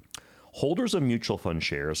 Holders of mutual fund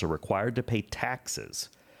shares are required to pay taxes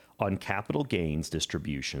on capital gains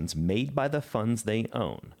distributions made by the funds they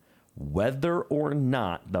own, whether or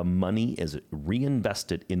not the money is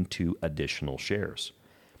reinvested into additional shares.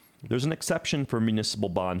 There's an exception for municipal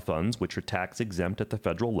bond funds, which are tax exempt at the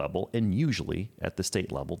federal level and usually at the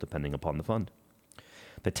state level, depending upon the fund.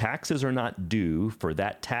 The taxes are not due for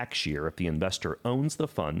that tax year if the investor owns the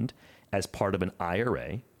fund as part of an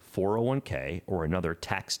IRA, 401k, or another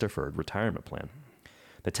tax-deferred retirement plan.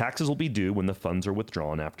 The taxes will be due when the funds are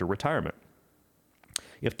withdrawn after retirement.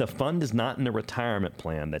 If the fund is not in a retirement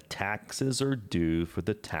plan, the taxes are due for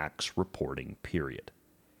the tax reporting period.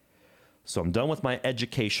 So I'm done with my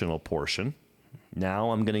educational portion.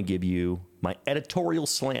 Now I'm going to give you my editorial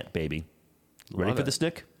slant, baby. Ready for this,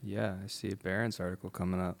 Nick? Yeah, I see a Barron's article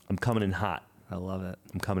coming up. I'm coming in hot. I love it.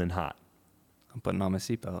 I'm coming in hot. I'm putting on my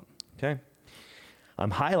seatbelt. Okay.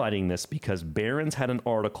 I'm highlighting this because Barron's had an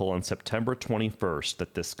article on September 21st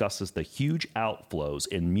that discusses the huge outflows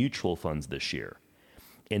in mutual funds this year,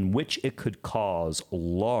 in which it could cause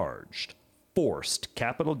large, forced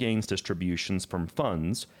capital gains distributions from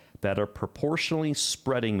funds that are proportionally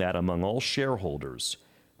spreading that among all shareholders,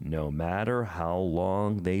 no matter how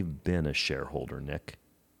long they've been a shareholder, Nick.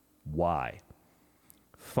 Why?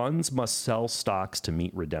 Funds must sell stocks to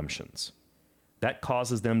meet redemptions. That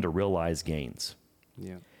causes them to realize gains.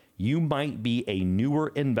 Yeah. You might be a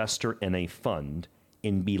newer investor in a fund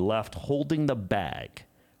and be left holding the bag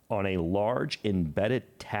on a large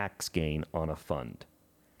embedded tax gain on a fund.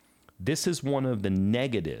 This is one of the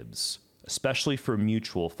negatives, especially for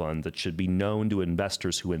mutual funds, that should be known to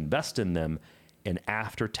investors who invest in them in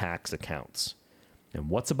after-tax accounts. And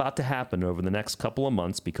what's about to happen over the next couple of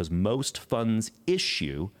months, because most funds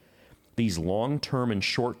issue these long-term and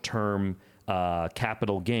short-term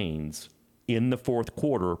capital gains in the fourth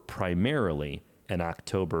quarter, primarily in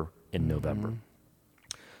October and November.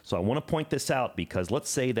 So I want to point this out because let's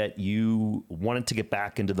say that you wanted to get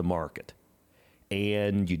back into the market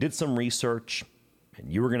and you did some research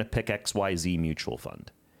and you were going to pick XYZ mutual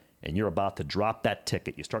fund and you're about to drop that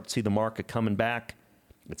ticket. You start to see the market coming back.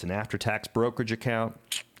 It's an after-tax brokerage account.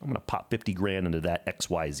 I'm going to pop 50 grand into that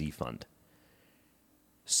XYZ fund.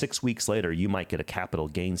 6 weeks later, you might get a capital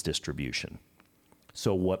gains distribution.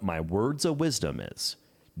 So what my words of wisdom is,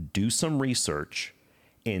 do some research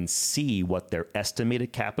and see what their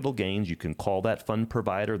estimated capital gains, you can call that fund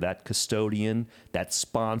provider, that custodian, that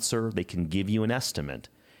sponsor, they can give you an estimate.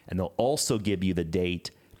 And they'll also give you the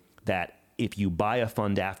date that if you buy a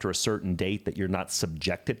fund after a certain date that you're not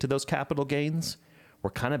subjected to those capital gains.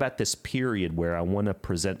 We're kind of at this period where I want to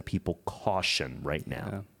present people caution right now.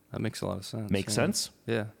 Yeah, that makes a lot of sense. Makes sense?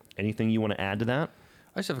 Yeah. Anything you want to add to that?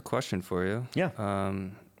 I just have a question for you. Yeah.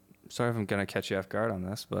 Sorry if I'm going to catch you off guard on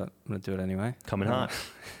this, but I'm going to do it anyway. Coming hot.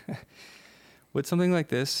 Would something like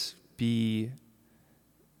this be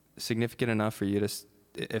significant enough for you to,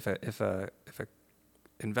 if a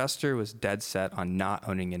investor was dead set on not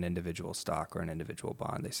owning an individual stock or an individual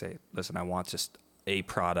bond, they say, listen, I want just a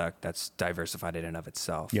product that's diversified in and of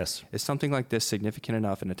itself. Yes. Is something like this significant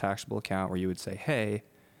enough in a taxable account where you would say, hey,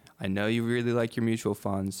 I know you really like your mutual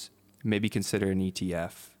funds, maybe consider an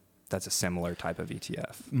ETF that's a similar type of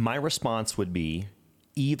ETF? My response would be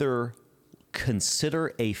either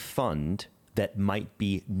consider a fund that might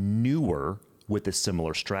be newer with a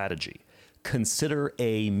similar strategy. Consider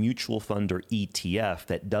a mutual fund or ETF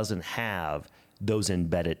that doesn't have those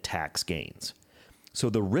embedded tax gains. So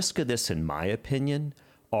the risk of this, in my opinion,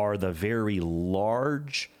 are the very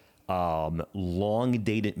large,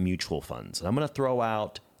 long-dated mutual funds. And I'm going to throw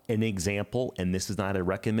out an example, and this is not a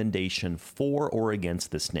recommendation for or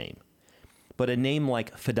against this name, but a name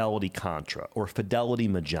like Fidelity Contra or Fidelity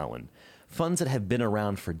Magellan, funds that have been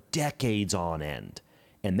around for decades on end,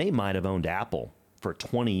 and they might have owned Apple for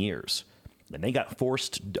 20 years, and they got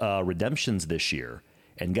forced redemptions this year.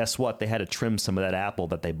 And guess what? They had to trim some of that Apple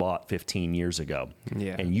that they bought 15 years ago.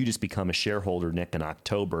 Yeah. And you just become a shareholder, Nick, in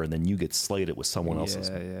October, and then you get slated with someone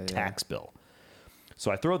else's tax bill.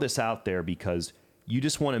 So I throw this out there because you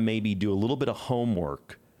just want to maybe do a little bit of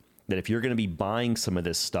homework that if you're going to be buying some of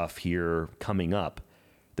this stuff here coming up,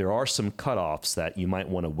 there are some cutoffs that you might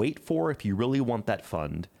want to wait for if you really want that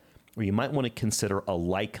fund, or you might want to consider a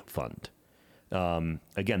like fund.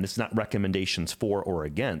 Again, this is not recommendations for or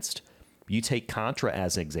against. You take Contra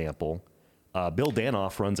as an example. Bill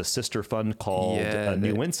Danoff runs a sister fund called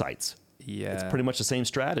New Insights. Yeah, it's pretty much the same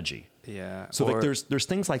strategy. Yeah. So like there's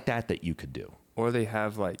things like that you could do. Or they'll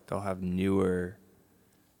have newer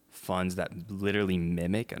funds that literally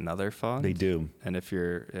mimic another fund. They do. And if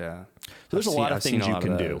you're so there's a lot of things you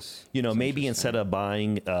can do. You know, maybe instead of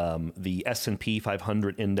buying the S&P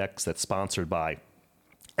 500 index that's sponsored by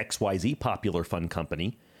XYZ popular fund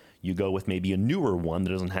company, you go with maybe a newer one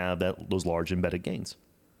that doesn't have those large embedded gains.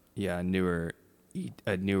 Yeah, a newer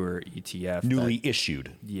ETF. Newly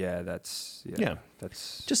issued. Yeah, that's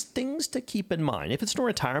just things to keep in mind. If it's a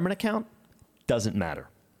retirement account, doesn't matter,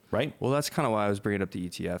 right? Well, that's kind of why I was bringing up the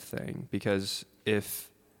ETF thing, because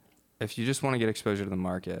if you just want to get exposure to the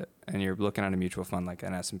market and you're looking at a mutual fund like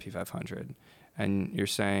an S&P 500, and you're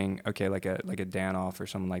saying, okay, like a Danoff or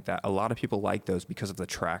something like that, a lot of people like those because of the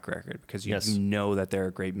track record, because you know that they're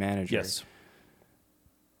a great manager. Yes.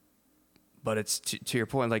 But it's to your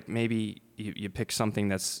point, like maybe you pick something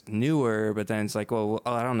that's newer, but then it's like, well,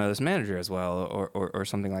 I don't know this manager as well, or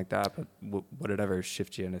something like that. But would it ever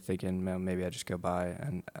shift you into thinking, well, maybe I just go buy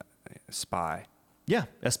and SPY? Yeah,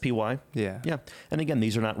 SPY. Yeah. And again,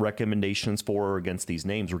 these are not recommendations for or against these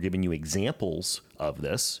names. We're giving you examples of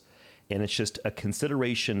this. And it's just a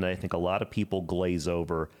consideration that I think a lot of people glaze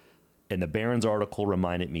over. And the Barron's article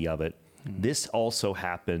reminded me of it. This also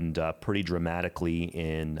happened pretty dramatically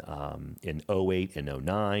in 08 and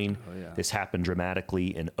 09. Oh, yeah. This happened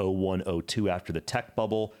dramatically in 01, 02 after the tech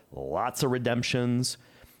bubble. Lots of redemptions.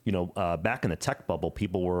 You know, back in the tech bubble,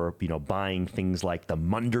 people were, buying things like the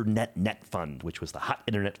Mundernet Fund, which was the hot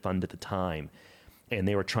internet fund at the time. And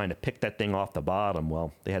they were trying to pick that thing off the bottom.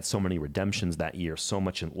 Well, they had so many redemptions that year, so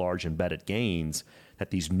much in large embedded gains,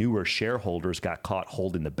 that these newer shareholders got caught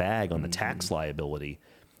holding the bag on the tax liability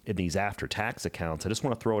in these after-tax accounts. I just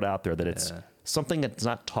want to throw it out there that it's something that's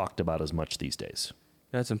not talked about as much these days.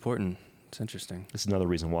 That's important. It's interesting. This is another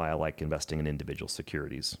reason why I like investing in individual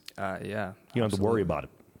securities. Yeah. You don't have to worry about it.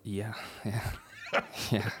 Yeah.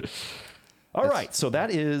 All right, so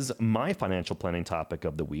that is my financial planning topic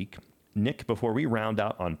of the week. Nick, before we round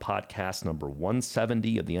out on podcast number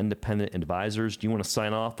 170 of the Independent Advisors, do you want to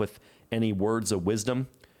sign off with any words of wisdom?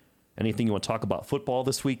 Anything you want to talk about football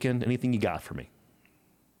this weekend? Anything you got for me?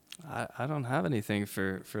 I don't have anything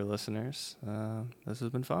for listeners. This has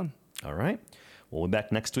been fun. All right. We'll be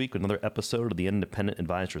back next week with another episode of the Independent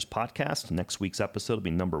Advisors podcast. Next week's episode will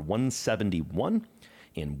be number 171.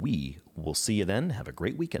 And we will see you then. Have a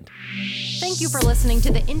great weekend. Thank you for listening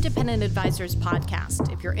to the Independent Advisors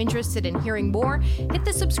podcast. If you're interested in hearing more, hit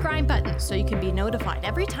the subscribe button so you can be notified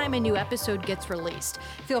every time a new episode gets released.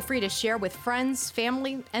 Feel free to share with friends,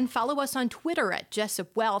 family, and follow us on Twitter at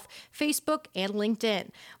Jessup Wealth, Facebook, and LinkedIn.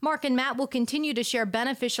 Mark and Matt will continue to share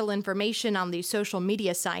beneficial information on these social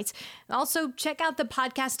media sites. Also, check out the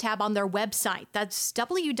podcast tab on their website. That's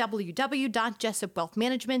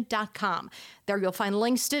www.jessupwealthmanagement.com. There you'll find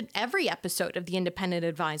links to every episode of the Independent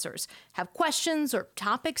Advisors. Have questions or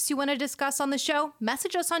topics you want to discuss on the show?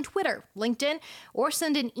 Message us on Twitter, LinkedIn, or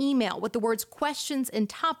send an email with the words questions and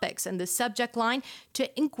topics in the subject line to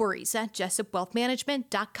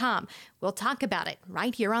inquiries@jessupwealthmanagement.com. We'll talk about it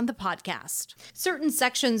right here on the podcast. Certain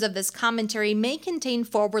sections of this commentary may contain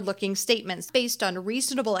forward-looking statements based on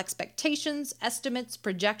reasonable expectations, estimates,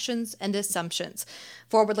 projections, and assumptions.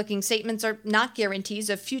 Forward-looking statements are not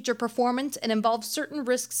guarantees of future performance and involve certain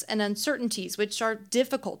risks and uncertainties which are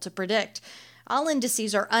difficult to predict. All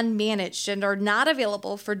indices are unmanaged and are not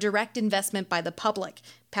available for direct investment by the public.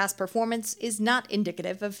 Past performance is not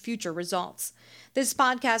indicative of future results. This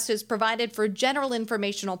podcast is provided for general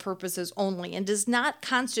informational purposes only and does not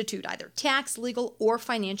constitute either tax, legal, or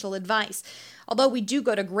financial advice. Although we do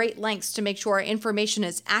go to great lengths to make sure our information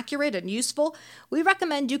is accurate and useful, we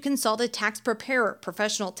recommend you consult a tax preparer,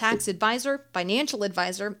 professional tax advisor, financial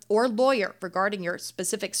advisor, or lawyer regarding your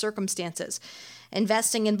specific circumstances.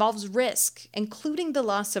 Investing involves risk, including the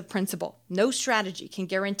loss of principal. No strategy can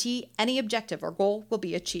guarantee any objective or goal will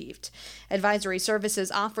be achieved. Advisory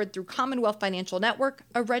services offered through Commonwealth Financial Network,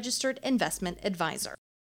 a registered investment advisor.